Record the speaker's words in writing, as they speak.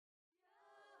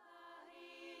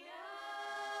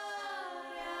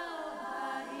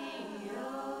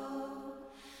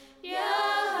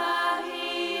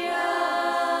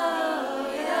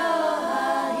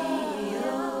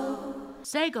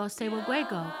Sego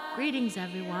Sewagwego. Greetings,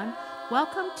 everyone.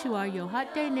 Welcome to our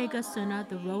Yohatde Negasuna,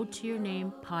 The Road to Your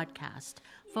Name podcast,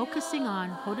 focusing on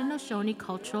Haudenosaunee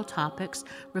cultural topics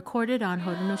recorded on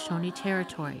Haudenosaunee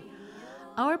territory.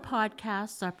 Our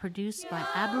podcasts are produced by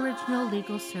Aboriginal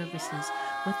Legal Services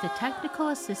with the technical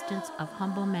assistance of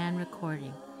Humble Man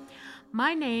Recording.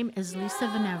 My name is Lisa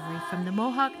Venevri from the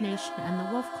Mohawk Nation and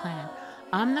the Wolf Clan.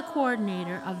 I'm the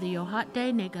coordinator of the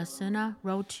Yohatde Negasuna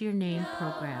Road to Your Name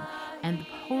program and the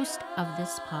host of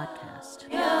this podcast.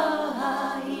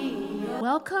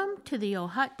 Welcome to the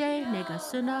Yohatde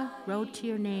Negasuna Road to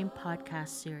Your Name podcast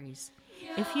series.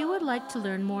 If you would like to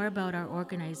learn more about our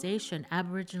organization,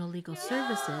 Aboriginal Legal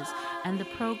Services, and the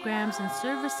programs and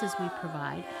services we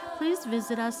provide, please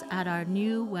visit us at our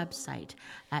new website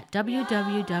at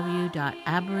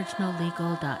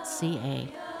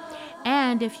www.aboriginallegal.ca.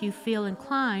 And if you feel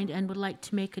inclined and would like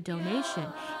to make a donation,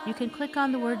 you can click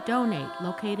on the word donate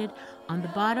located on the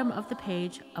bottom of the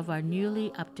page of our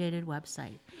newly updated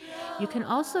website. You can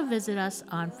also visit us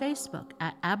on Facebook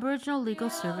at Aboriginal Legal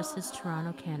Services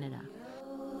Toronto, Canada.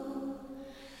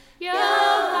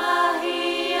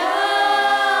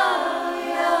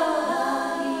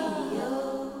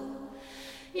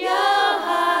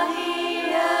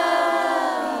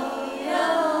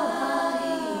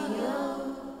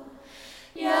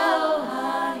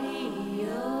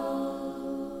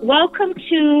 Welcome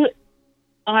to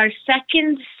our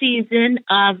second season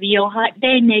of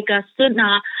Yohatde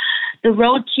Negasuna, The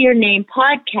Road to Your Name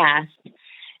podcast.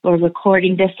 We're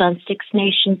recording this on Six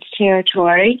Nations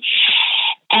territory.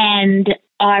 And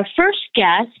our first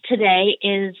guest today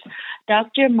is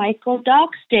Dr. Michael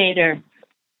Doxtater.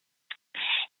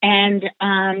 And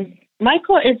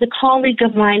Michael is a colleague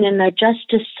of mine in the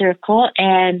Justice Circle,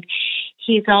 and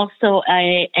he's also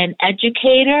an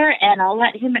educator, and I'll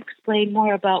let him explain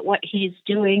more about what he's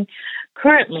doing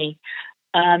currently.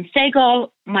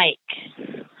 Sego, Mike.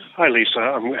 Hi, Lisa.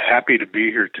 I'm happy to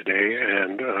be here today,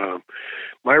 and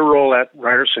my role at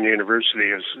Ryerson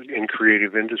University is in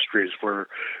creative industries, where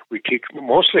we teach.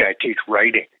 Mostly, I teach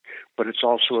writing, but it's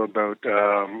also about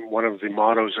one of the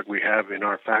mottos that we have in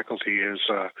our faculty is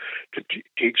to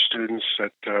teach students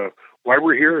that why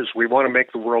we're here is we want to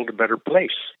make the world a better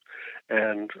place.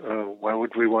 And why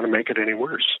would we want to make it any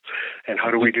worse? And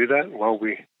how do we do that? Well,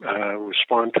 we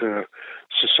respond to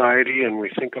society and we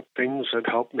think up things that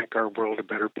help make our world a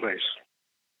better place.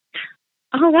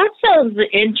 Oh, that sounds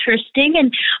interesting.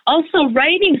 And also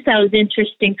writing sounds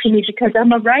interesting to me because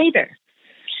I'm a writer.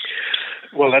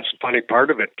 Well, that's the funny part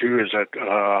of it, too, is that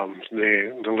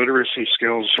the literacy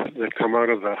skills that come out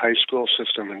of the high school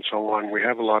system and so on, we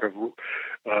have a lot of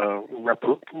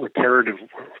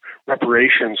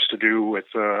reparations to do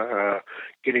with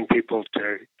getting people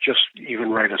to just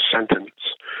even write a sentence,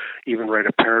 even write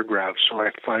a paragraph. So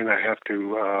I find I have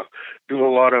to do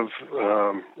a lot of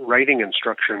writing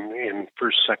instruction in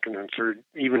first, second, and third,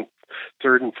 even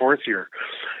third and fourth year.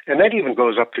 And that even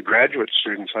goes up to graduate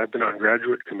students. I've been on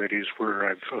graduate committees where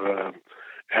I've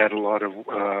had a lot of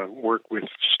work with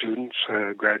students,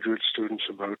 graduate students,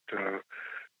 about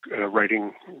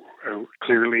writing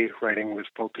clearly, writing with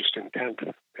focused intent.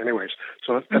 Anyways,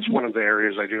 so that's one of the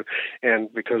areas I do.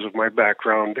 And because of my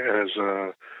background as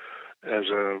a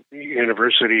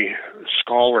university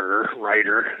scholar,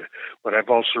 writer, but I've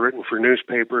also written for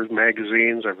newspapers,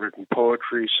 magazines, I've written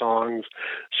poetry, songs,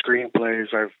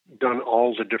 screenplays. I've done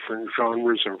all the different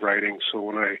genres of writing. So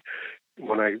when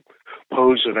I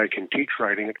pose that I can teach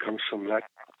writing, it comes from that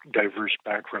diverse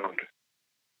background.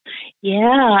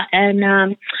 Yeah,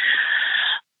 and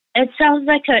it sounds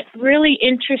like a really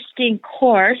interesting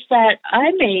course that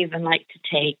I may even like to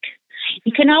take.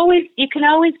 You can always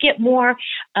get more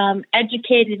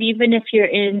educated even if you're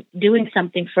doing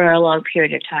something for a long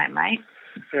period of time, right?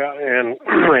 Yeah, and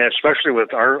especially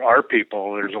with our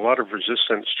people, there's a lot of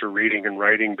resistance to reading and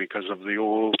writing because of the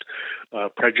old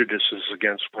prejudices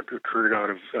against what occurred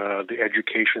out of the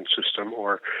education system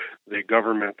or the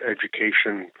government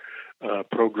education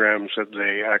programs that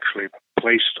they actually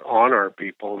placed on our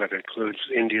people, that includes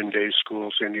Indian day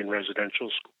schools, Indian residential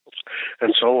schools,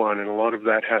 and so on. And a lot of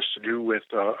that has to do with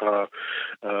a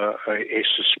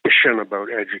suspicion about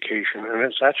education. And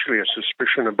it's actually a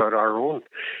suspicion about our own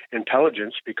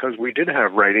intelligence, because we did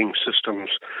have writing systems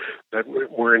that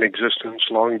were in existence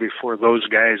long before those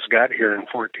guys got here in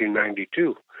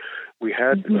 1492. We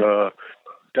had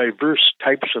diverse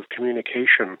types of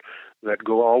communication that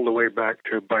go all the way back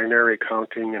to binary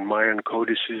counting and Mayan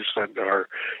codices that are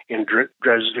in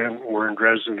Dresden, were in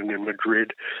Dresden and in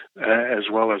Madrid, as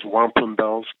well as wampum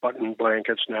bells, button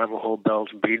blankets, Navajo bells,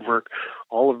 beadwork.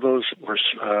 All of those were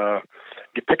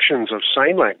depictions of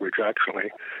sign language,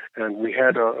 actually. And we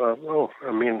had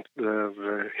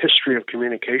the history of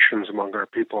communications among our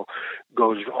people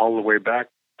goes all the way back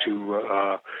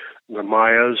to the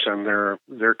Mayas and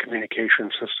their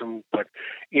communication system, but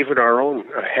even our own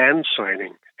hand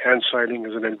signing. Hand signing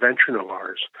is an invention of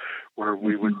ours, where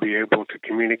we would be able to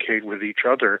communicate with each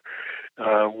other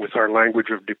with our language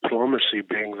of diplomacy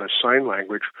being the sign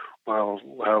language, while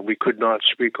we could not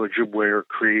speak Ojibwe or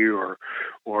Cree or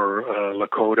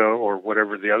Lakota or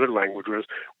whatever the other language was.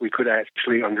 We could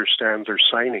actually understand their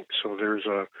signing. So there's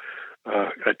a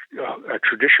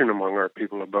tradition among our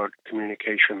people about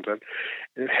communication that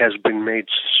has been made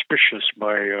suspicious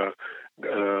by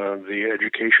the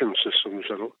education systems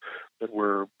that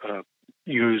were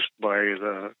used by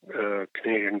the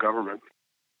Canadian government.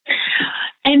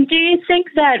 And do you think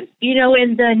that,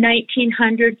 in the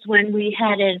 1900s when we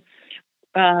had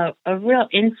a real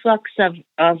influx of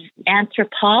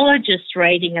anthropologists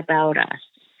writing about us,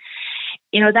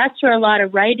 that's where a lot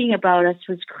of writing about us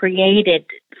was created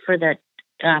for the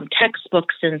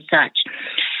textbooks and such.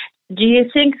 Do you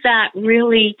think that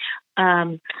really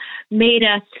made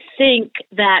us think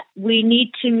that we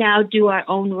need to now do our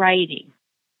own writing?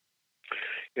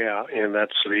 Yeah, and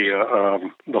that's the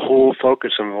whole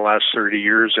focus in the last 30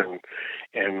 years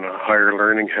in higher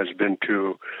learning has been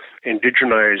to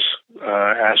indigenize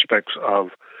aspects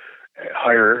of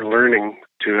higher learning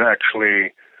to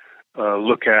actually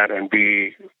look at and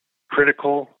be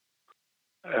critical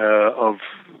of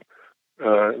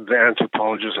the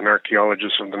anthropologists and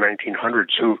archaeologists of the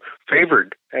 1900s who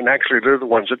favored, and actually they're the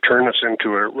ones that turn us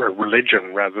into a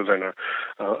religion rather than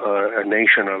a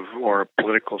nation or a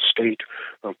political state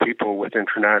of people with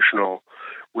international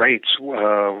rights.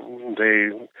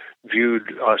 They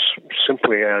viewed us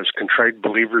simply as contrite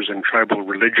believers in tribal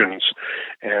religions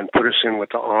and put us in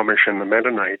with the Amish and the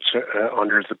Mennonites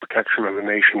under the protection of the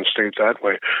nation state that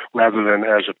way, rather than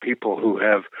as a people who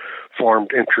have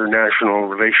formed international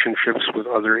relationships with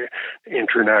other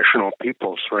international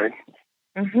peoples, right?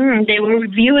 Mm-hmm. They were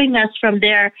viewing us from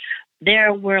their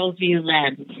worldview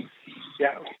lens.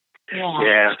 Yeah.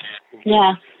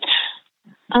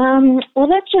 Well,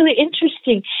 that's really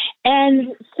interesting.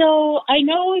 And so I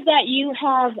know that you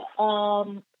have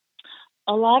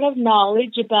a lot of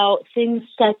knowledge about things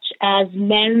such as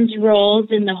men's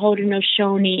roles in the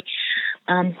Haudenosaunee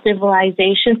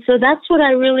civilization. So that's what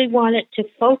I really wanted to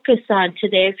focus on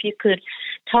today, if you could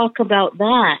talk about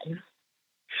that.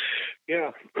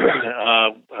 Yeah.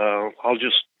 I'll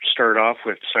just start off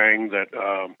with saying that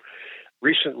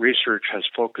recent research has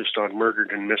focused on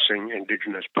murdered and missing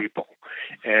Indigenous people.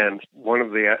 And one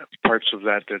of the parts of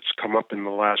that that's come up in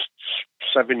the last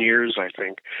 7 years, I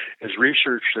think, is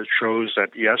research that shows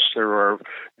that, yes, there are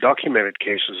documented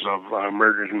cases of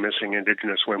murdered and missing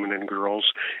Indigenous women and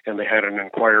girls, and they had an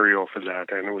inquiry over that,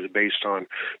 and it was based on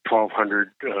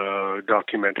 1,200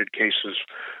 documented cases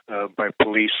by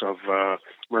police of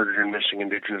murdered and missing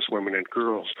Indigenous women and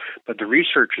girls. But the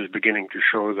research is beginning to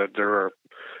show that there are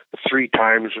 4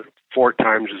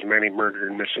 times as many murdered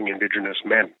and missing Indigenous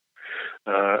men,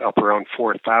 up around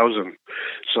 4,000.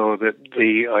 So that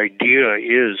the idea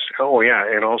is,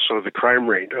 and also the crime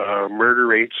rate. Murder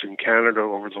rates in Canada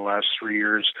over the last 3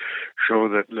 years show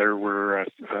that there were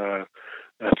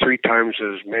 3 times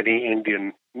as many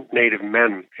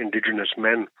Indigenous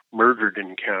men murdered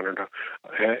in Canada,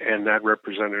 and that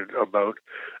represented about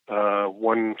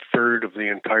 1/3 of the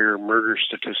entire murder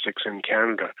statistics in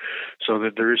Canada. So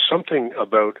that there is something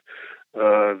about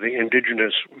the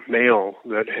Indigenous male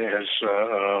that has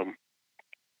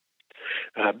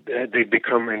they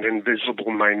become an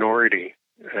invisible minority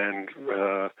and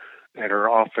are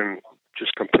often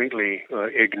just completely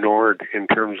ignored in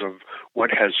terms of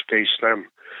what has faced them.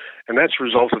 And that's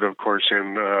resulted, of course,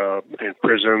 in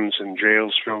prisons and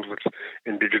jails filled with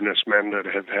Indigenous men that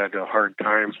have had a hard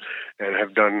time and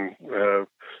have done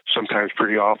sometimes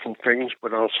pretty awful things,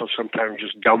 but also sometimes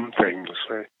just dumb things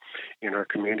in our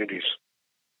communities.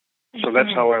 So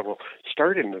that's how I will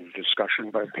start in the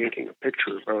discussion, by painting a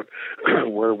picture about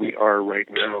where we are right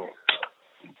now.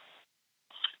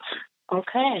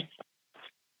 Okay.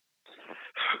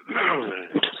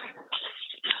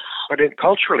 But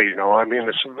culturally,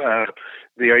 it's,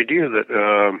 the idea that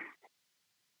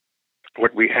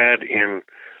what we had in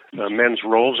men's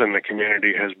roles in the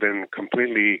community has been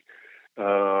completely,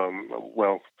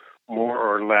 more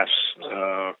or less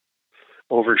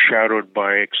overshadowed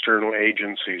by external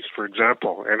agencies. For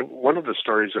example, and one of the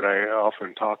stories that I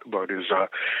often talk about is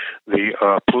the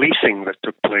policing that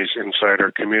took place inside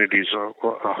our communities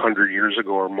 100 years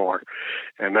ago or more.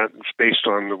 And that's based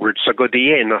on the word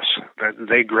sagodienas, that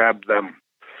they grabbed them.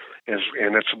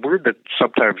 and it's a word that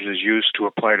sometimes is used to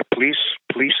apply to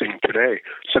policing today.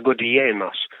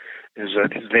 Sagodienas is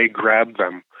that they grab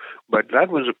them. But that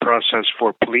was a process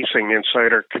for policing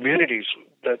inside our communities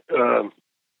that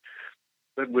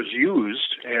was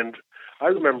used. And I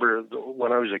remember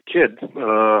when I was a kid,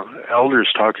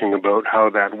 elders talking about how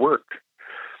that worked.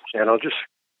 And I'll just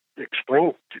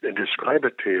explain and describe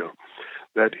it to you.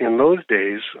 That in those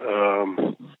days,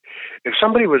 if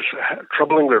somebody was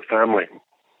troubling their family,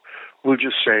 we'll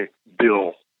just say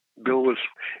Bill. Bill was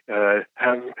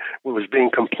being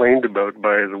complained about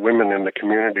by the women in the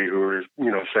community who were,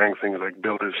 saying things like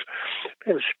Bill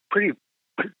is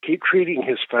treating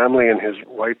his family and his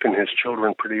wife and his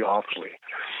children pretty awfully.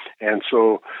 And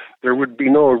so there would be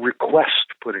no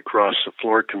request put across the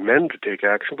floor to men to take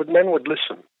action, but men would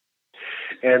listen.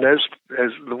 And as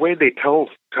the way they tell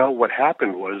what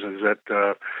happened was that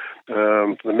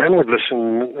the men would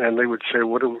listen and they would say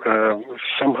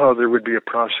somehow there would be a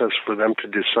process for them to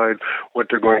decide what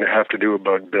they're going to have to do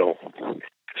about Bill.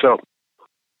 So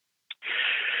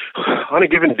on a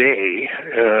given day,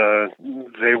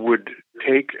 they would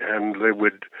take and they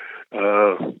would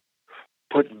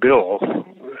put Bill.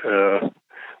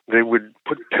 They would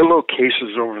put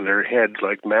pillowcases over their head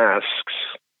like masks.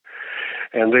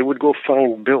 And they would go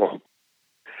find Bill.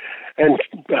 And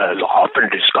often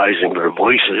disguising their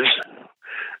voices,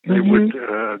 they would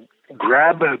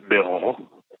grab Bill,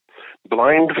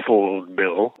 blindfold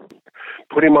Bill,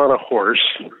 put him on a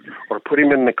horse or put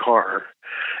him in the car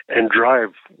and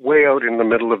drive way out in the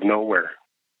middle of nowhere.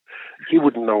 He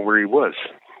wouldn't know where he was.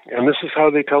 And this is how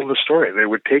they tell the story. They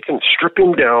would take and strip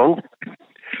him down,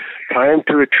 tie him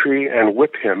to a tree and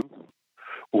whip him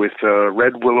with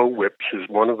red willow whips is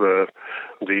one of the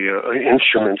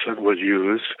instruments that was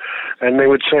used. And they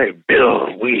would say, Bill,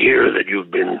 we hear that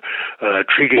you've been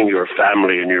treating your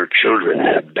family and your children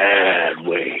in a bad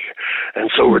way.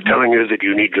 And so we're telling you that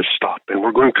you need to stop. And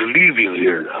we're going to leave you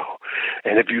here now.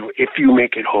 And if you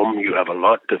make it home, you have a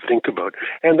lot to think about.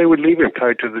 And they would leave him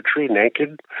tied to the tree,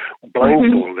 naked,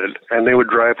 blindfolded, and they would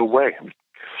drive away.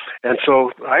 And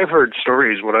so I've heard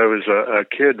stories when I was a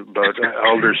kid about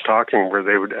elders talking where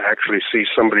they would actually see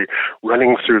somebody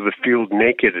running through the field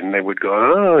naked and they would go,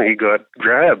 oh, he got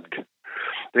grabbed.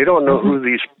 They don't know who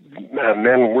these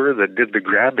men were that did the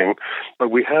grabbing, but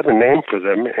we had a name for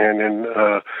them. And in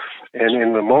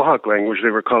the Mohawk language, they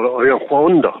were called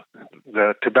Oyofonda,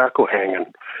 the tobacco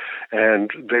hanging.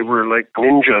 And they were like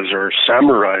ninjas or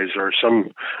samurais or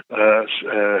some,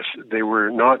 they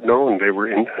were not known. They were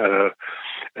in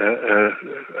a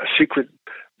secret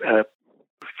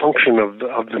function of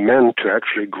the men to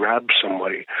actually grab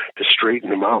somebody to straighten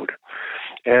them out.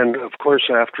 And of course,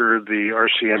 after the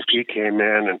RCMP came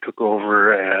in and took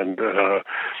over and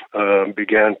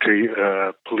began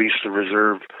to police the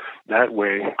reserve that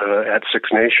way at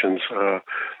Six Nations,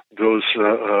 those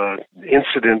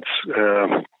incidents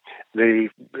they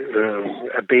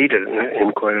abated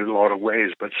in quite a lot of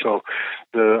ways. But so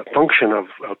the function of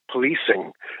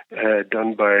policing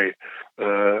done by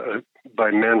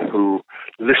men who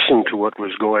listened to what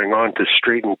was going on to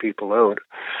straighten people out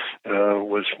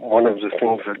was one of the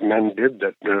things that men did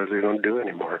that they don't do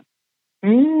anymore.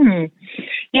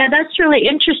 Yeah, that's really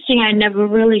interesting. I never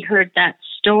really heard that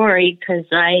story because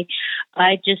I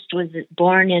just was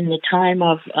born in the time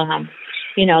of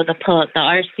the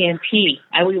RCMP.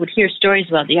 We would hear stories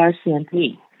about the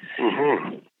RCMP.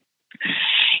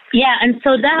 Yeah, and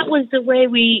so that was the way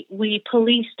we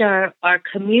policed our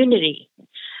community.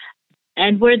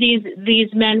 And were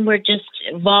these men were just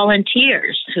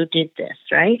volunteers who did this,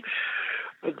 right?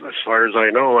 As far as I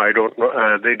know, I don't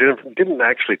know. They didn't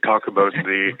actually talk about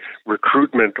the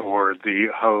recruitment or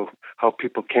the how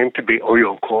people came to be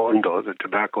Oyokondo, the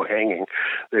tobacco hanging.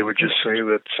 They would just say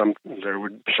that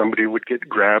somebody would get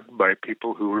grabbed by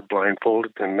people who were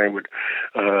blindfolded, and they would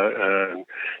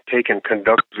take and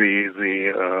conduct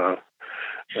the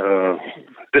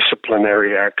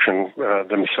disciplinary action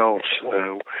themselves,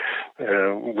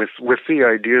 with the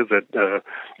idea that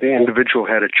the individual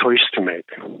had a choice to make.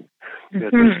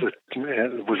 It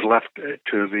was left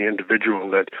to the individual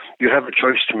that you have a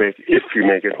choice to make if you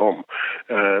make it home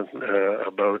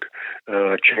about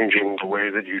changing the way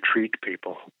that you treat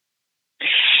people.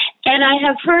 And I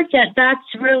have heard that that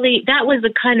was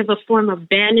a kind of a form of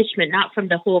banishment, not from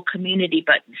the whole community,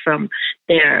 but from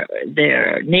their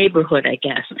neighborhood, I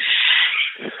guess.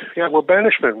 Yeah, well,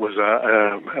 banishment was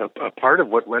a part of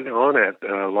what went on at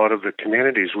a lot of the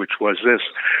communities, which was this: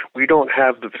 we don't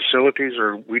have the facilities,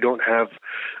 or we don't have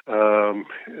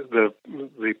the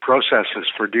processes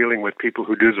for dealing with people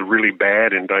who do the really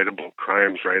bad indictable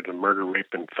crimes, right? The murder,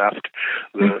 rape, and theft,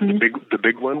 the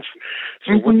big ones.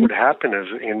 So what would happen is,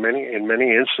 in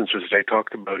many instances, they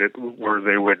talked about it where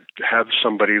they would have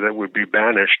somebody that would be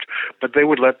banished, but they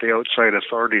would let the outside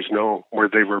authorities know where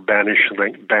they were banishing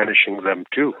them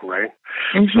to, right?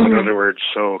 So in other words,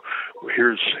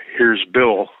 here's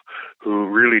Bill, who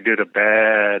really did a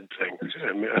bad thing,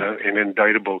 an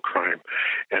indictable crime.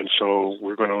 And so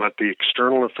we're going to let the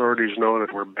external authorities know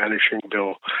that we're banishing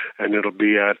Bill, and it'll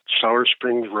be at Sour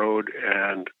Springs Road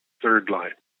and Third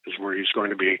Line is where he's going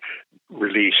to be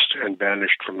released and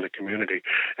banished from the community.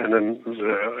 And then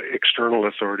the external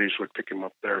authorities would pick him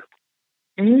up there.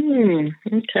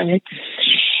 Okay.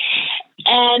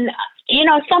 And,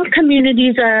 some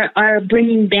communities are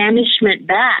bringing banishment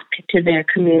back to their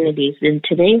communities in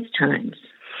today's times.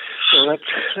 Well,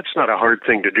 that's not a hard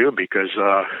thing to do because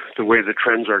the way the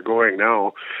trends are going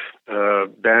now,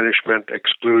 banishment,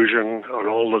 exclusion, and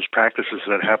all those practices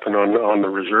that happen on the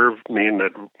reserve mean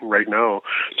that right now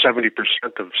 70%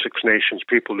 of Six Nations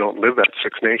people don't live at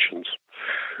Six Nations.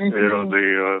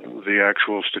 The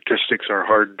actual statistics are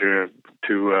hard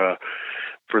to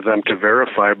for them to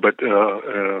verify, but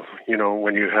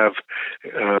when you have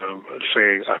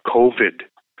say a COVID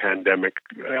pandemic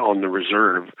on the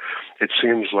reserve, it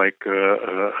seems like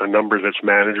a number that's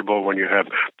manageable when you have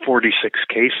 46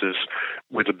 cases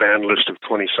with a banned list of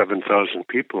 27,000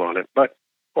 people on it. But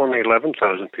only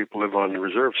 11,000 people live on the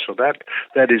reserve, so that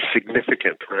is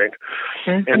significant, right?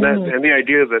 And the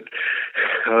idea that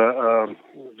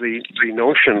the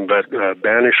notion that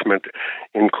banishment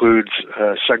includes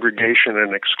segregation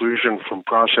and exclusion from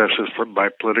processes for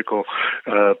political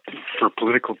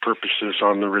purposes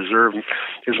on the reserve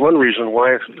is one reason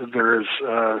why there is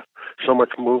so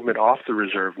much movement off the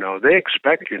reserve now. They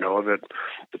expect, that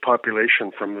the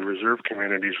population from the reserve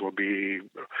communities will be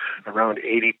around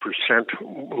 80%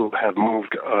 will have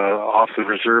moved off the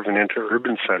reserve and into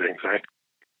urban settings, right?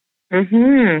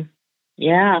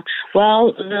 Yeah.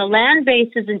 Well, the land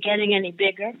base isn't getting any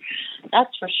bigger.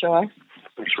 That's for sure.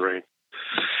 That's right.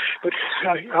 But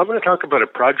I'm going to talk about a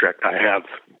project I have.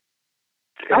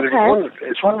 Okay.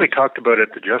 It's one we talked about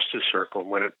at the Justice Circle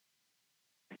when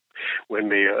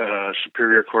the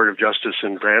Superior Court of Justice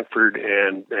in Brantford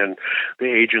and the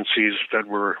agencies that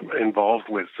were involved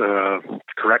with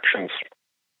corrections.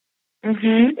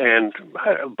 And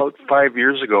about 5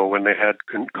 years ago, when they had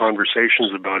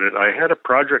conversations about it, I had a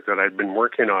project that I'd been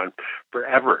working on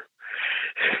forever.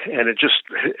 And it just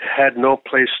had no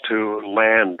place to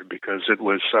land because it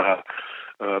was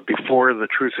before the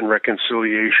Truth and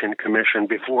Reconciliation Commission,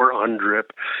 before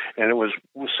UNDRIP, and it was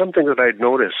something that I'd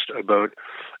noticed about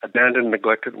abandoned,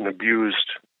 neglected, and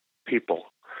abused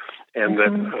people. And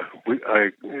that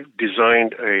I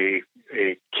designed a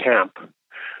camp,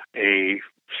 a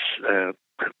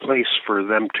place for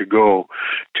them to go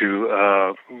to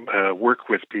work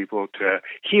with people to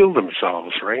heal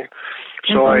themselves, right?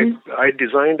 So I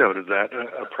designed out of that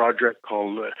a project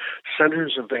called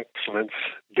Centers of Excellence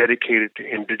Dedicated to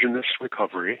Indigenous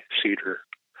Recovery, CEDIR.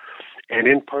 And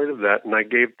in part of that, and I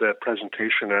gave the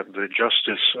presentation at the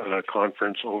Justice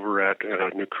Conference over at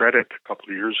New Credit a couple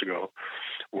of years ago,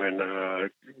 when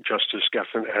Justice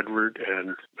Geffen Edward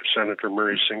and Senator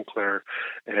Murray Sinclair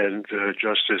and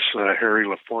Justice Harry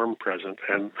Laforme present,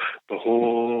 and the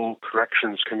whole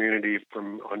corrections community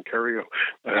from Ontario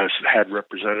had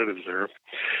representatives there.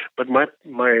 But my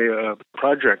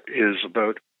project is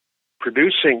about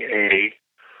producing a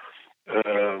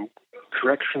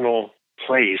correctional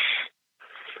place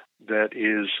that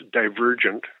is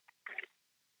divergent,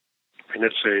 and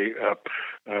it's a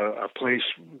place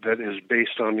that is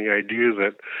based on the idea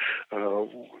that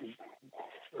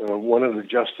one of the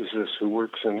justices who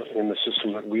works in the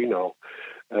system that we know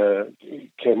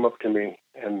came up to me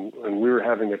and we were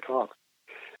having a talk,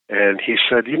 and he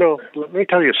said, let me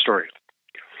tell you a story.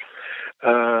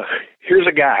 Here's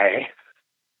a guy.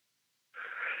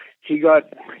 He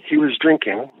was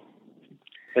drinking,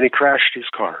 and he crashed his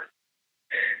car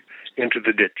into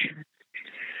the ditch,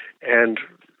 and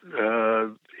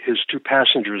his two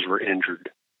passengers were injured.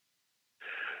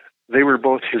 They were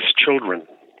both his children.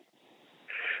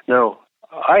 Now,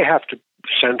 I have to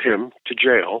send him to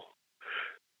jail.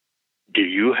 Do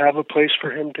you have a place for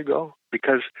him to go?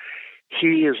 Because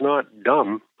he is not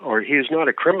dumb, or he is not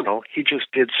a criminal. He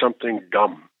just did something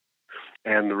dumb.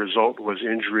 And the result was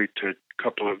injury to a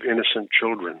couple of innocent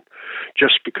children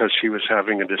just because he was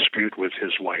having a dispute with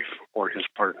his wife or his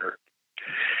partner.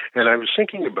 And I was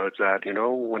thinking about that,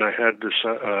 when I had this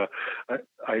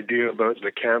idea about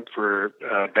the camp for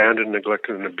abandoned,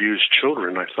 neglected, and abused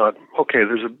children. I thought, okay,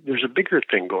 there's a bigger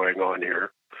thing going on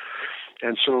here.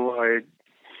 And so I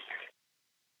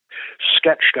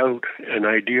sketched out an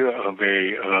idea of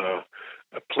a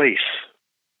place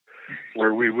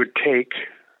where we would take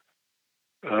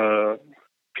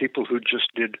people who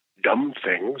just did dumb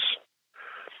things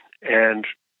and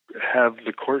have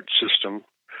the court system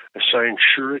assign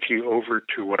surety over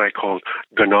to what I called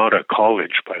Ganada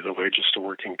College, by the way, just a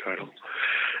working title.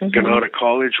 Mm-hmm. Ganada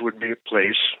College would be a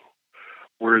place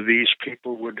where these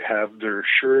people would have their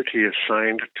surety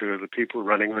assigned to the people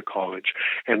running the college,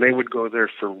 and they would go there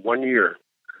for 1 year.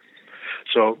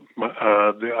 So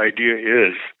the idea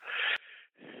is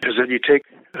that you take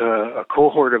a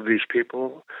cohort of these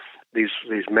people,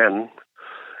 these men,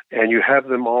 and you have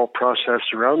them all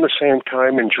processed around the same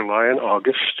time in July and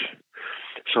August,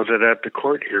 so that at the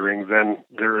court hearing, then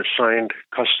they're assigned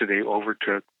custody over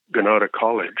to Ganada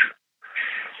College.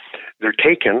 They're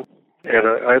taken, and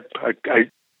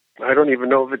I don't even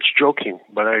know if it's joking,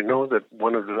 but I know that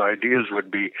one of the ideas would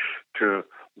be to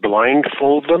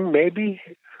blindfold them, maybe,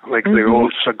 like the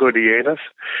old Sagodienas,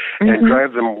 and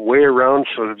drive them way around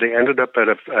so that they ended up at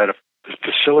a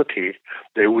facility.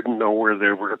 They wouldn't know where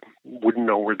they were.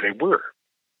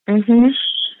 Mm-hmm.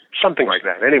 Something like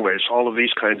that. Anyways, all of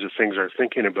these kinds of things are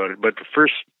thinking about it. But the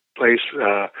first place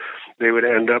they would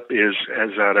end up is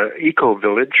as at an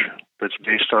eco-village that's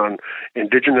based on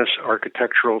Indigenous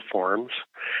architectural forms,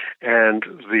 and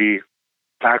the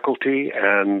faculty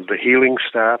and the healing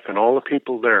staff and all the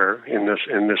people there in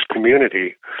this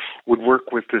community would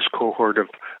work with this cohort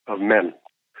of men.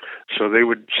 So they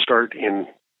would start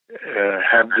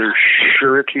have their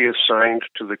surety assigned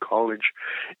to the college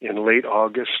in late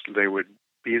August. They would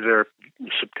be there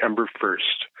September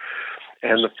 1st.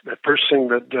 And the first thing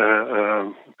that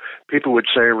people would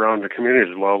say around the community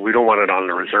is, well, we don't want it on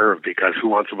the reserve because who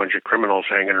wants a bunch of criminals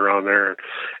hanging around there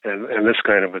and this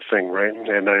kind of a thing, right?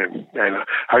 And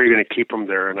how are you going to keep them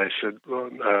there? And I said,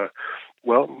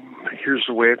 well, here's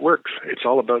the way it works. It's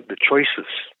all about the choices,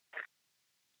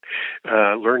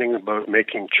 learning about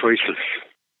making choices,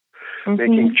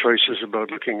 making choices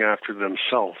about looking after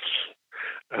themselves.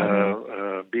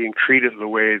 Being treated the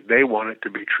way they want it to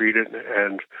be treated,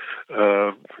 and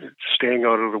staying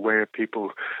out of the way of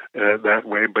people that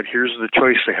way. But here's the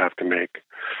choice they have to make.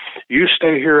 You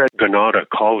stay here at Ganada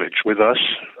College with us,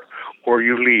 or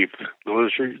you leave.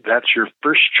 That's your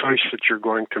first choice that you're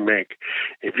going to make.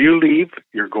 If you leave,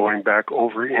 you're going back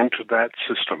over into that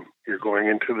system. You're going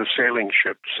into the sailing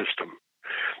ship system.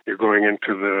 You're going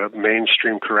into the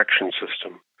mainstream correction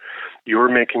system. You're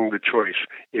making the choice.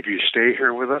 If you stay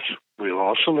here with us, we'll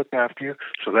also look after you.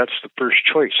 So that's the first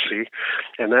choice, see?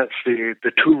 And that's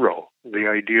the two-row, the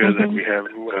idea that we have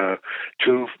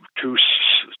two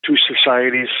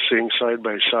societies sitting side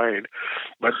by side.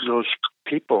 But those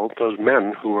people, those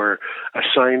men who are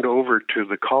assigned over to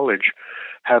the college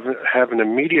have an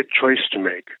immediate choice to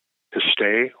make, to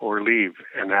stay or leave,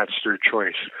 and that's their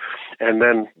choice. And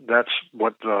then that's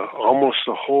what almost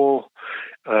the whole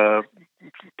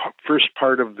first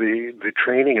part of the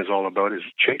training is all about, is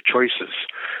choices.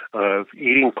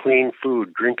 Eating clean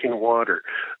food, drinking water,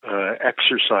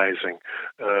 exercising,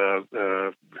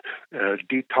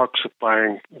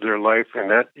 detoxifying their life,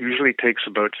 and that usually takes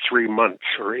about 3 months,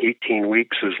 or 18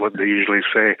 weeks is what they usually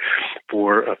say,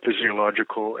 for a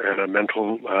physiological and a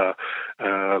mental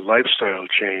lifestyle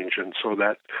change. And so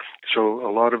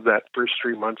a lot of that first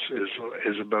 3 months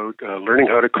is about learning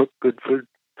how to cook good food.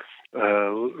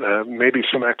 Maybe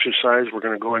some exercise. We're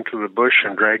going to go into the bush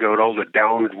and drag out all the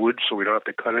downed wood so we don't have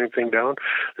to cut anything down.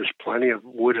 There's plenty of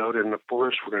wood out in the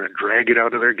forest. We're going to drag it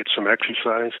out of there, get some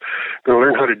exercise. We're going to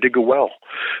learn how to dig a well.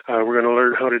 We're going to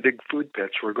learn how to dig food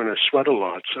pits. We're going to sweat a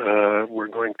lot. We're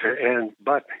going to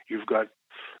but you've got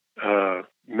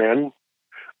men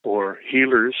or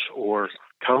healers or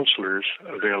counselors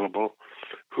available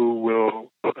who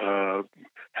will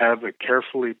have a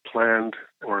carefully planned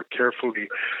or carefully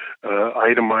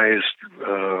itemized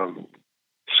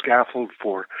scaffold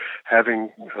for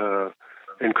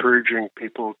encouraging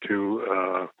people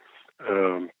to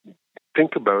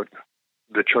think about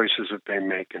the choices that they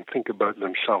make and think about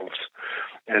themselves.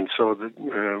 And so that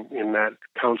in that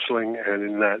counseling and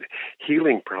in that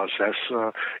healing process,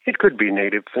 it could be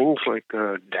native things like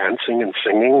dancing and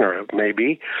singing, or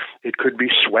maybe it could be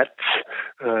sweats.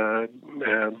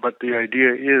 But the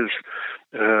idea is,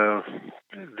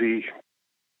 the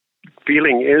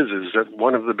feeling is that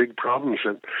one of the big problems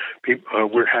that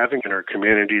we're having in our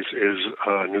communities is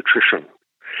nutrition.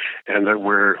 And that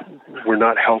we're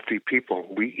not healthy people.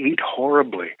 We eat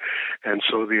horribly. And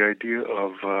so the idea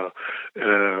of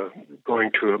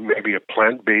going to maybe a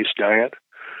plant-based diet,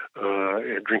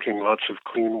 drinking lots of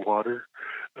clean water,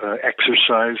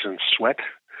 exercise and sweat,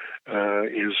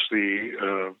 is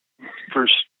the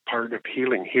first part of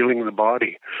healing the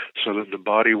body, so that the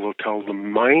body will tell the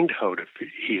mind how to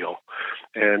heal.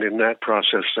 And in that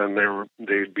process, then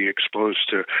they'd be exposed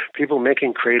to people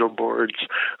making cradle boards,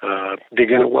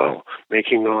 digging a well,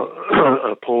 making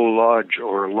a pole lodge,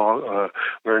 or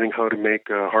learning how to make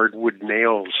hardwood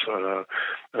nails,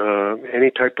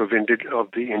 any type of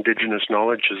the indigenous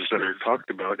knowledges that are talked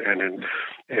about, and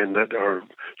that are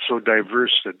so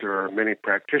diverse that there are many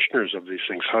practitioners of these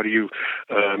things. How do you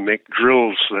make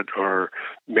drills that are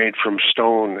made from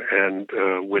stone and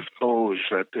with bows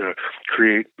that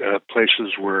create places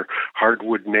where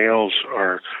hardwood nails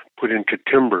are put into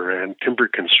timber and timber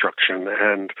construction,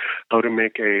 and how to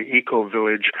make a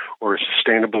eco-village or a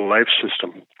sustainable life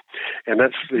system. And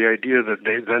that's the idea, that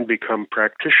they then become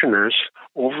practitioners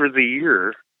over the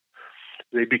year.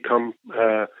 They become,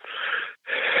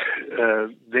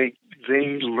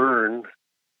 they learn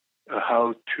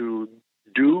how to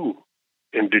do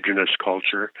Indigenous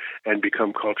culture and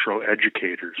become cultural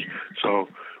educators. So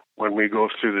when we go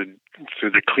through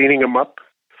the cleaning them up,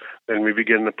 then we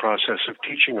begin the process of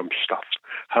teaching them stuff,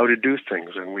 how to do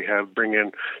things. And we bring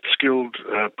in skilled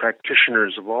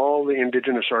practitioners of all the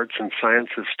Indigenous arts and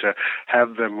sciences to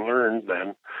have them learn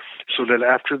then, so that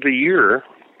after the year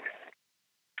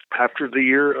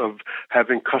of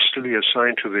having custody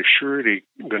assigned to the surety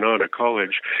Ganada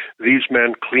College, these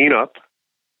men clean up,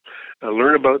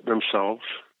 learn about themselves.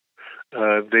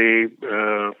 They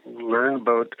learn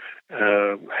about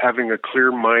having a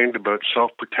clear mind about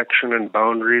self-protection and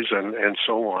boundaries and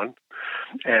so on,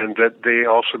 and that they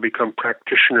also become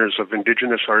practitioners of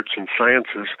Indigenous arts and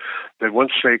sciences, that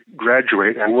once they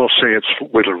graduate, and we'll say it's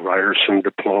with a Ryerson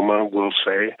diploma, we'll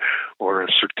say, or a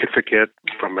certificate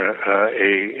from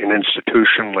an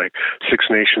institution like Six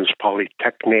Nations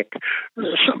Polytechnic,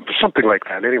 something like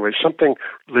that. Anyway, something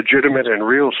legitimate and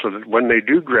real, so that when they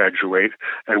do graduate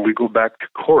and we go back to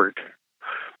court,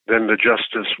 then the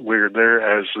justice, we're there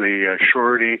as the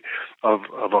surety of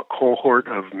a cohort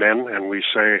of men, and we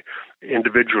say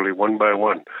individually, one by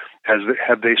one,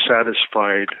 have they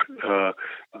satisfied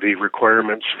the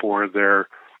requirements for their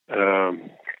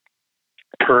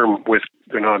term with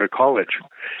Ganada College,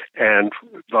 and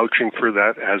vouching for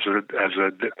that as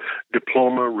a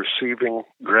diploma receiving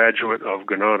graduate of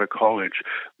Ganada College.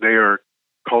 They are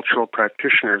cultural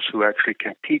practitioners who actually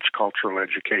can teach cultural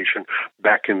education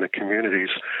back in the communities,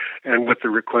 and with the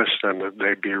request then that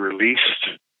they be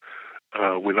released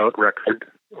without record,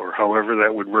 or however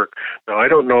that would work. Now, I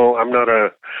don't know, I'm not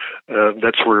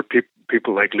that's where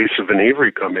people like Lisa Van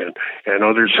Avery come in, and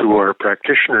others who are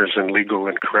practitioners in legal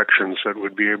and corrections that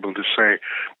would be able to say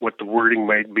what the wording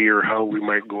might be or how we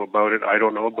might go about it. I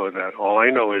don't know about that. All I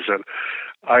know is that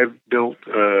I've built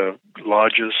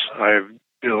lodges, I've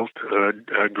built,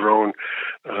 grown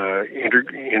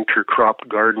intercrop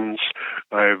gardens.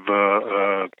 I've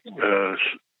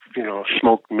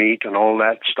smoked meat and all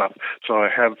that stuff. So I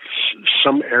have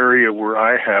some area where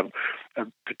I have a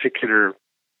particular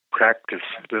practice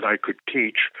that I could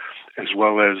teach, as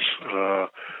well as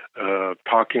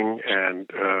talking and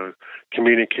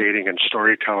communicating and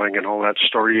storytelling and all that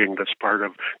storying that's part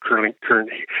of current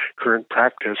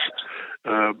practice.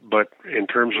 But in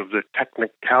terms of the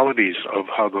technicalities of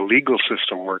how the legal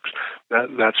system works,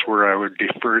 that's where I would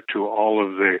defer to all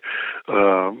of the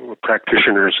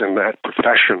practitioners in that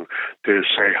profession to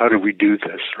say, how do we do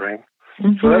this, right?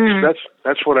 Mm-hmm. So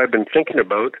that's what I've been thinking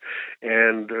about,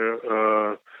 and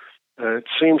it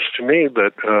seems to me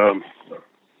that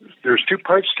there's two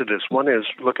parts to this. One is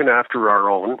looking after our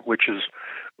own, which is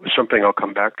something I'll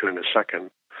come back to in a second.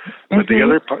 Mm-hmm. But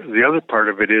the other part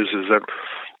of it is that,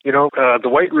 the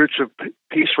white roots of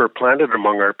peace were planted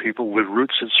among our people with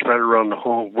roots that spread around the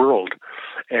whole world.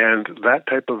 And that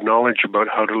type of knowledge about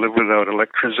how to live without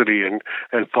electricity and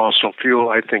fossil fuel,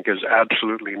 I think, is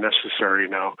absolutely necessary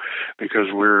now, because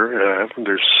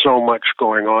there's so much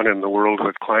going on in the world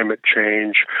with climate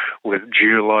change, with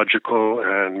geological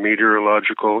and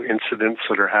meteorological incidents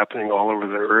that are happening all over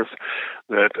the earth,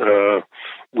 that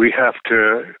we have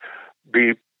to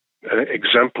be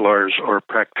exemplars or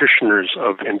practitioners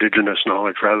of Indigenous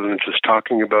knowledge rather than just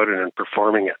talking about it and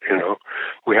performing it.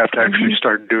 We have to actually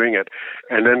start doing it,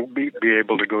 and then be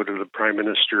able to go to the Prime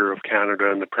Minister of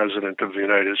Canada and the President of the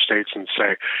United States and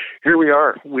say, here we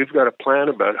are, we've got a plan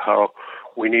about how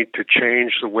we need to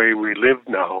change the way we live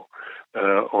now,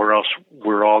 or else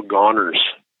we're all goners.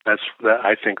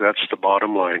 I think that's the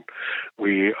bottom line.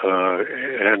 We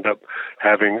end up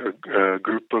having a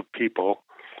group of people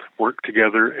work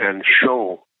together and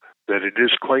show that it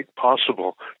is quite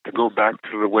possible to go back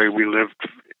to the way we lived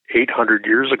 800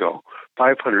 years ago,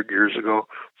 500 years ago,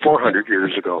 400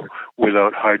 years ago,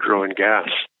 without hydro and gas.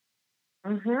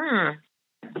 Mm-hmm.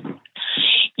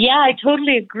 Yeah, I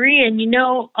totally agree. And,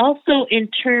 also in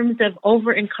terms of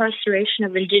over-incarceration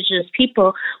of Indigenous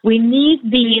people, we need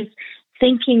these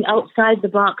thinking outside the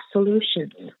box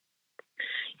solutions,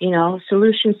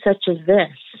 solutions such as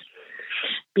this,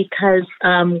 because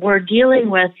we're dealing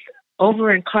with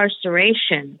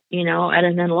over-incarceration, at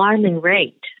an alarming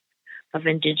rate of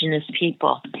Indigenous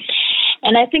people.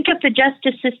 And I think if the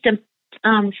justice system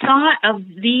thought of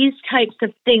these types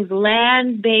of things,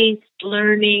 land-based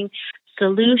learning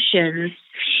solutions,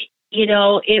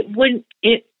 it wouldn't,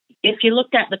 if you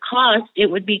looked at the cost,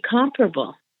 it would be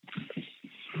comparable.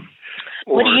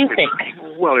 What do you think?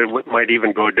 Well, it might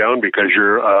even go down because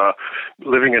you're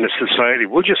living in a society.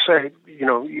 We'll just say,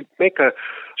 you make a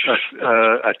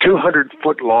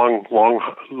 200-foot long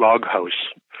log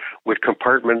house with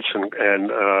compartments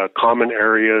and common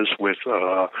areas with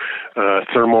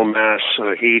thermal mass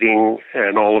heating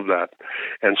and all of that.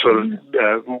 And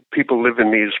so people live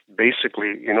in these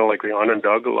basically, like the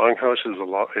Onondaga longhouse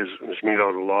is made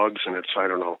out of logs, and it's,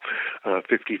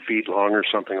 50 feet long or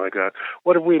something like that.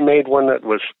 What if we made one that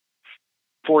was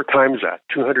 4 times that,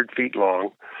 200 feet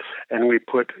long, and we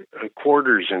put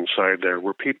quarters inside there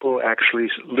where people actually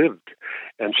lived.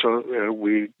 And so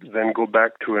we then go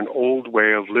back to an old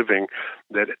way of living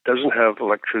that doesn't have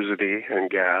electricity and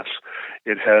gas.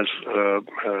 It has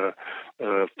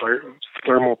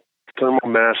thermal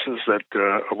masses that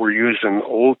were used in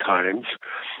old times.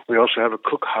 We also have a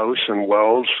cook house and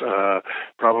wells,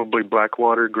 probably black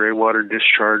water, gray water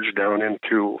discharge down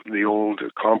into the old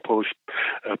compost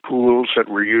pools that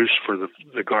were used for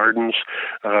the gardens.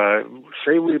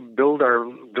 Say we build our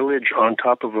village on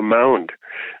top of a mound,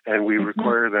 and we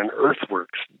require then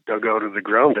earthworks dug out of the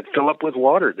ground that fill up with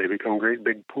water. They become great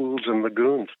big pools and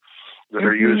lagoons that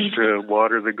are used to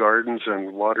water the gardens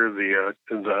and water the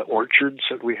orchards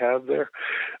that we have there.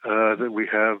 That we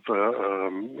have,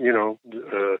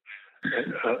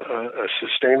 a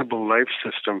sustainable life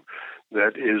system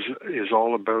that is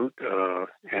all about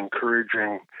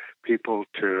encouraging people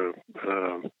to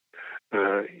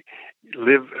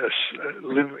live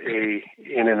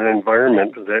in an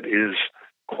environment that is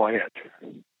quiet.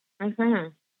 Mm-hmm.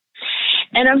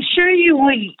 And I'm sure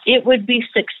it would be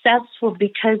successful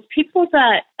because people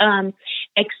that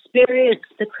experience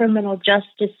the criminal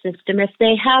justice system, if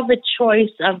they have a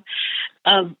choice of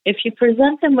if you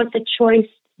present them with a choice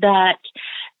that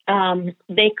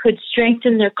they could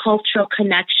strengthen their cultural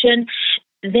connection,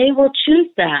 they will choose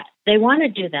that. They want to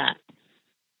do that.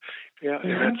 Yeah,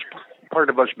 and that's part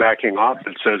of us backing off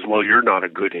that says, well, you're not a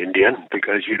good Indian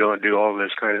because you don't do all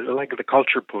this kind of, like the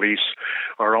culture police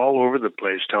are all over the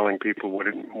place telling people what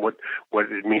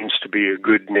it means to be a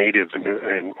good native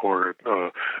or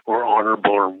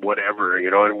honorable or whatever,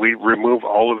 and we remove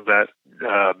all of that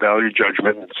value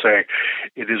judgment and say,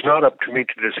 it is not up to me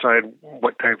to decide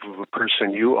what type of a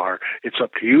person you are. It's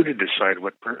up to you to decide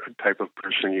what type of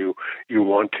person you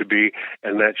want to be,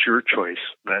 and that's your choice.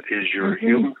 That is your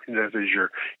human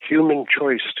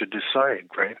choice to decide,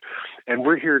 right? And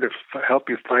we're here to help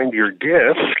you find your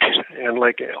gift, and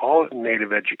like all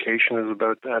Native education is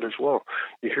about that as well.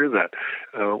 You hear that.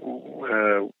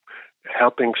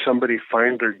 Helping somebody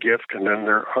find their gift, and then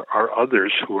there are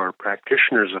others who are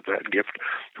practitioners of that gift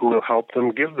who will help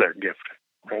them give their gift,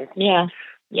 right?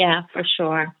 Yeah, for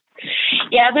sure.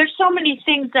 Yeah, there's so many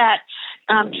things that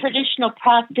traditional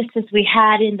practices we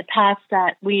had in the past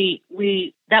that we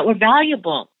that were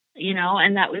valuable,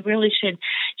 and that we really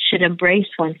should embrace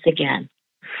once again.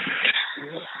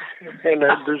 And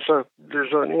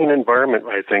there's an environment,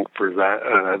 I think, for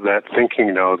that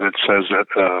thinking now that says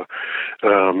that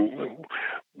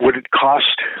would it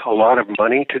cost a lot of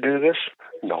money to do this?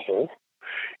 No.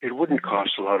 It wouldn't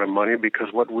cost a lot of money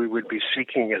because what we would be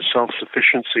seeking is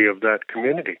self-sufficiency of that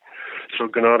community. So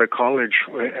Granada College,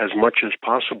 as much as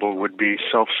possible, would be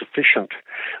self-sufficient,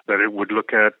 that it would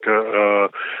look at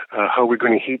how we're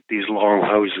going to heat these long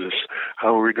houses,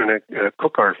 how are we going to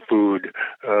cook our food,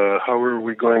 how are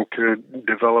we going to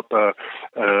develop a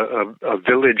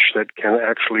village that can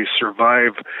actually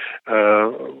survive.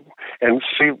 And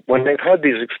see, when they've had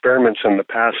these experiments in the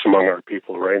past among our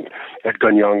people, right, at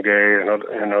Gunyangay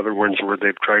and other ones where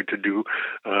they've tried to do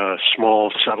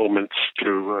small settlements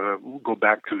to go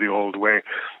back to the old way,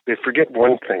 they forget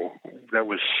one thing that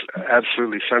was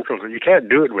absolutely central. You can't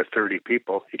do it with 30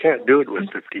 people. You can't do it with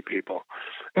 50 people.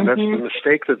 And that's the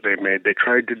mistake that they made. They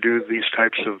tried to do these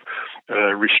types of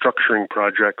restructuring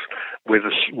projects with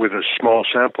a small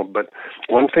sample. But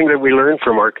one thing that we learn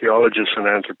from archaeologists and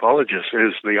anthropologists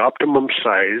is the optimum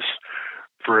size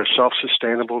for a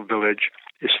self-sustainable village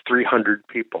is 300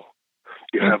 people.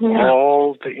 You have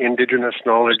all the indigenous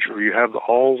knowledge, or you have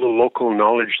all the local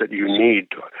knowledge that you need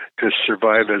to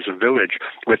survive as a village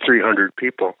with 300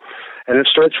 people. And it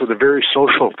starts with a very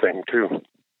social thing, too.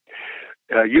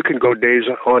 You can go days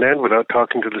on end without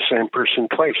talking to the same person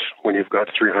twice when you've got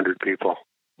 300 people.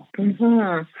 So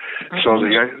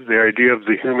the idea of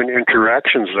the human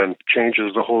interactions then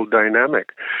changes the whole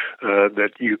dynamic,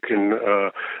 that you can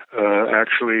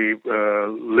actually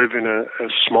live in a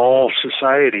small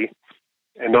society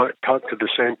and not talk to the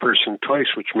same person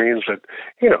twice, which means that,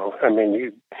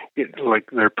 like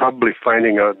they're probably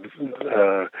finding out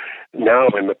now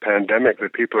in the pandemic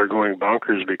that people are going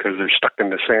bonkers because they're stuck in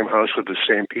the same house with the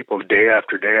same people day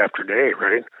after day after day,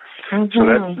 right? So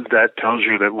that tells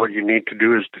you that what you need to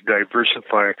do is to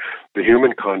diversify the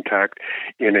human contact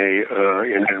in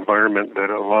an environment that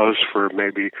allows for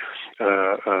maybe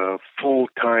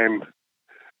full-time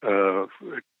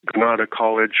Granada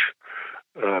College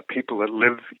people that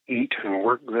live, eat, and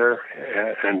work there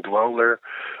and dwell there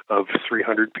of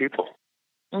 300 people.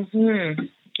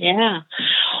 Yeah.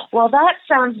 Well, that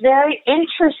sounds very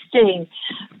interesting,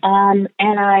 and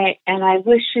I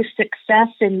wish you success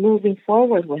in moving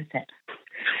forward with it.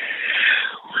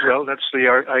 Well, that's the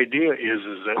idea. Is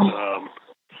that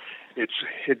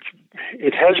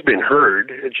it has been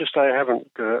heard. It's just I haven't.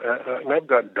 And I've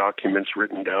got documents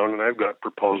written down, and I've got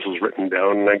proposals written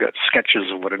down, and I got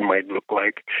sketches of what it might look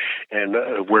like, and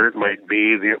where it might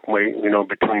be.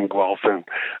 Between Guelph and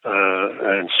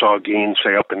Saugeen,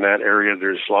 say up in that area,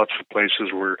 there's lots of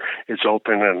places where it's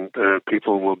open and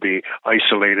people will be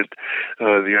isolated.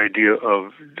 The idea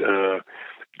of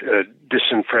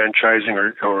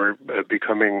disenfranchising or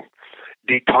becoming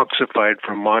detoxified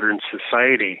from modern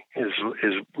society is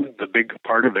the big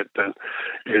part of it. That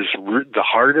is the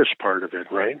hardest part of it,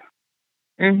 right?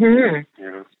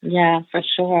 Yeah, for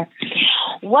sure.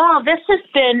 Well, this has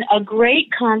been a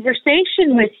great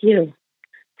conversation with you,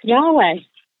 Yahweh.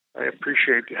 I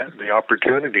appreciate the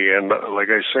opportunity, and like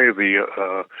I say,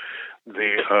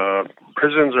 the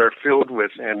prisons are filled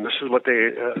with, and this is what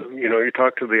they, you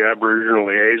talk to the Aboriginal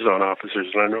liaison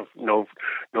officers, and I've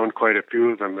known quite a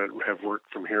few of them that have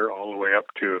worked from here all the way up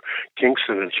to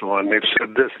Kingston and so on. They've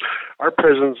said this: our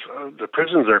prisons, the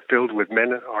prisons are filled with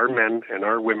our men and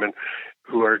our women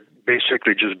who are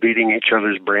basically just beating each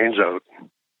other's brains out.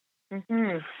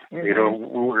 We're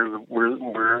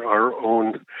our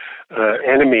own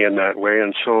enemy in that way,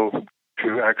 and so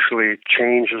to actually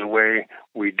change the way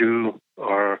we do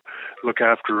look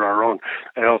after our own.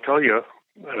 And I'll tell you,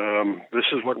 this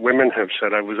is what women have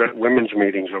said. I was at women's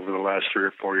meetings over the last 3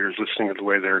 or 4 years listening to the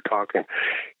way they're talking.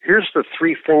 Here's the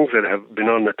 3 things that have been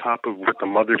on the top of what the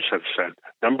mothers have said.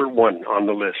 Number 1 on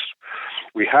the list,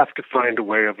 we have to find a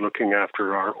way of looking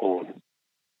after our own.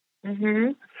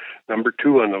 Number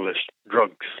 2 on the list,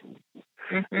 drugs.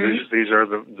 These are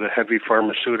the heavy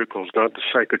pharmaceuticals, not the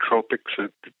psychotropics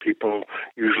that people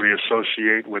usually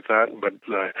associate with that, but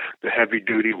the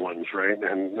heavy-duty ones, right?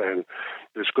 And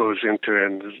this goes into,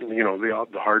 and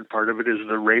the hard part of it is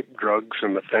the rape drugs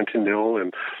and the fentanyl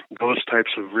and those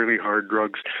types of really hard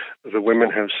drugs. The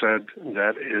women have said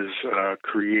that is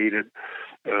created.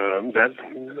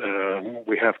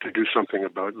 We have to do something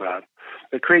about that.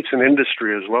 It creates an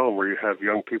industry as well, where you have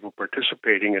young people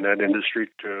participating in that industry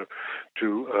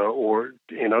or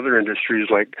in other industries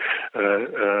like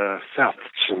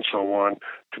thefts and so on,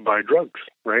 to buy drugs.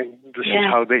 Right? This is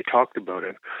how they talked about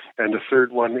it. And the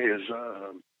third one is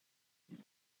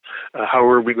how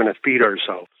are we going to feed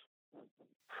ourselves?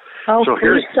 Oh, so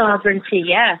food sovereignty,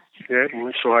 yes. Yeah,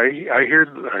 so I hear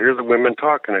the women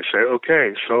talk, and I say,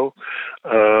 okay, so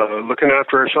looking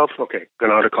after ourselves, okay,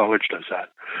 Granada College does that.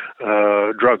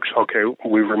 Drugs, okay,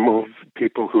 we remove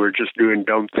people who are just doing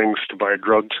dumb things to buy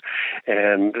drugs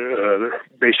and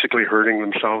basically hurting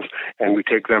themselves, and we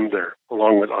take them there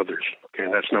along with others. Okay,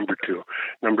 and that's number 2.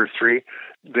 Number 3,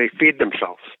 they feed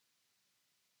themselves.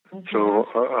 So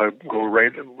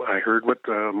I heard what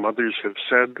the mothers have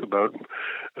said about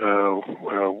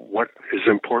what is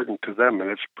important to them,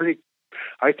 and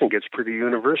I think it's pretty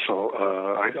universal.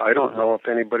 I don't know if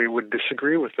anybody would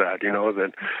disagree with that,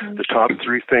 that the top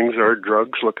 3 things are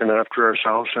drugs, looking after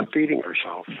ourselves, and feeding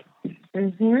ourselves.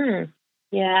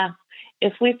 Yeah.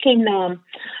 If we can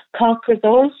conquer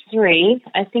those 3,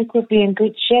 I think we'll be in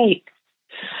good shape.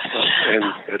 And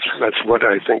that's what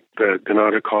I think the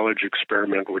Granada College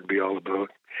experiment would be all about,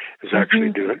 is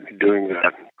actually doing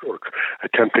that, or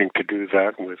attempting to do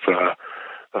that with a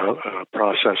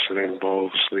process that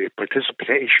involves the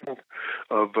participation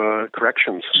of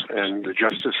corrections and the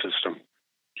justice system.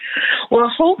 Well,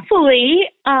 hopefully,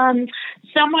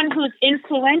 someone who's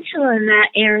influential in that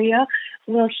area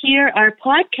will hear our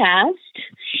podcast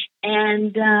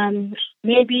and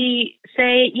maybe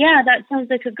say, yeah, that sounds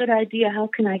like a good idea. How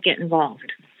can I get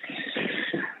involved?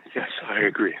 Yes, I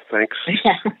agree. Thanks.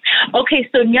 Okay,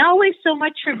 so Yahweh, so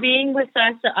much for being with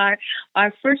us.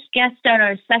 Our first guest on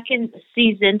our second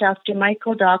season, Dr.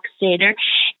 Michael Doxtater,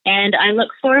 and I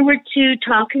look forward to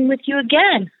talking with you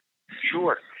again.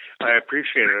 Sure. I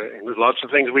appreciate it. There's lots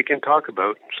of things we can talk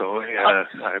about, so I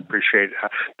appreciate it.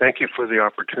 Thank you for the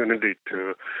opportunity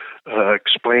to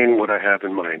explain what I have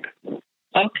in mind.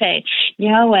 Okay.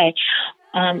 Yahweh.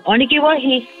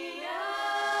 Onigiwahi.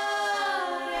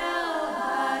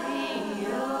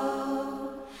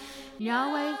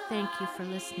 Yahweh, thank you for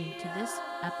listening to this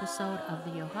episode of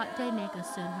the Yohatde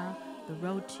Negasunha, The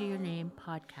Road to Your Name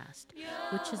podcast,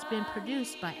 which has been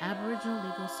produced by Aboriginal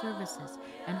Legal Services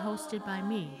and hosted by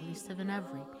me, Lisa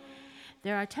Venevri.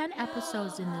 There are 10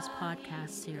 episodes in this podcast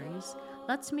series.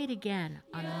 Let's meet again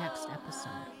on the next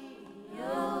episode.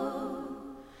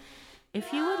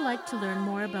 If you would like to learn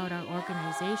more about our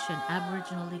organization,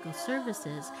 Aboriginal Legal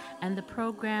Services, and the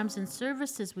programs and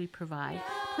services we provide,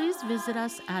 please visit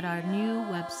us at our new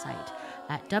website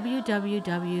at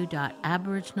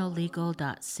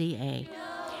www.aboriginallegal.ca.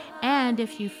 And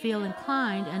if you feel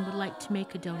inclined and would like to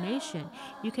make a donation,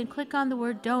 you can click on the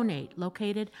word donate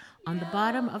located on the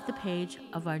bottom of the page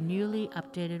of our newly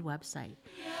updated website.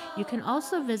 You can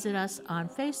also visit us on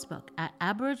Facebook at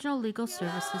Aboriginal Legal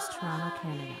Services Toronto,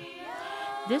 Canada.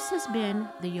 This has been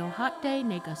the Yohatde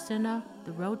Negasuna,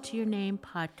 The Road to Your Name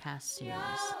podcast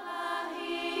series.